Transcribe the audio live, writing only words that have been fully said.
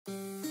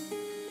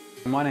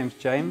My name's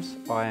James.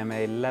 I am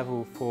a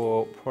Level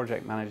 4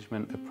 Project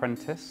Management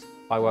Apprentice.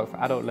 I work for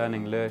Adult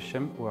Learning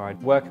Lewisham, where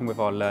I'm working with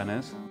our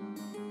learners.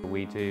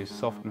 We do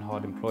soft and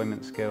hard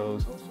employment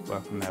skills,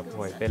 work on their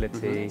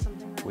employability,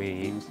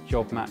 we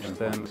job match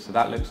them. So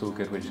that looks all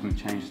good, we're just going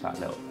to change that a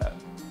little bit.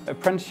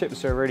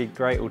 Apprenticeships are a really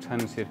great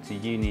alternative to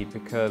uni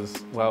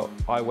because, well,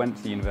 I went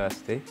to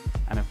university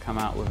and have come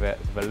out with it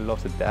with a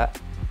lot of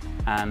debt,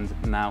 and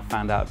now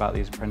found out about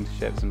these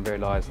apprenticeships and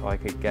realised I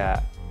could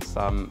get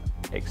some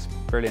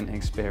brilliant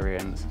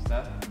experience.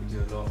 We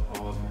do a lot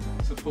of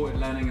supported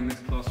learning in this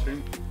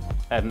classroom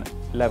and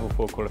Level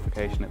 4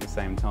 qualification at the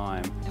same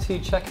time. To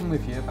check in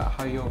with you about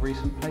how your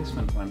recent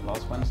placement went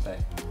last Wednesday.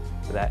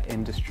 They're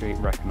industry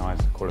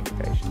recognised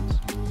qualifications.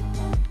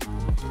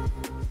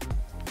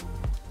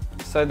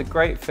 So the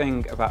great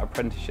thing about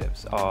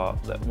apprenticeships are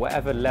that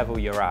whatever level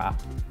you're at,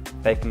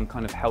 they can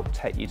kind of help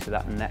take you to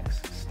that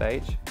next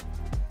stage.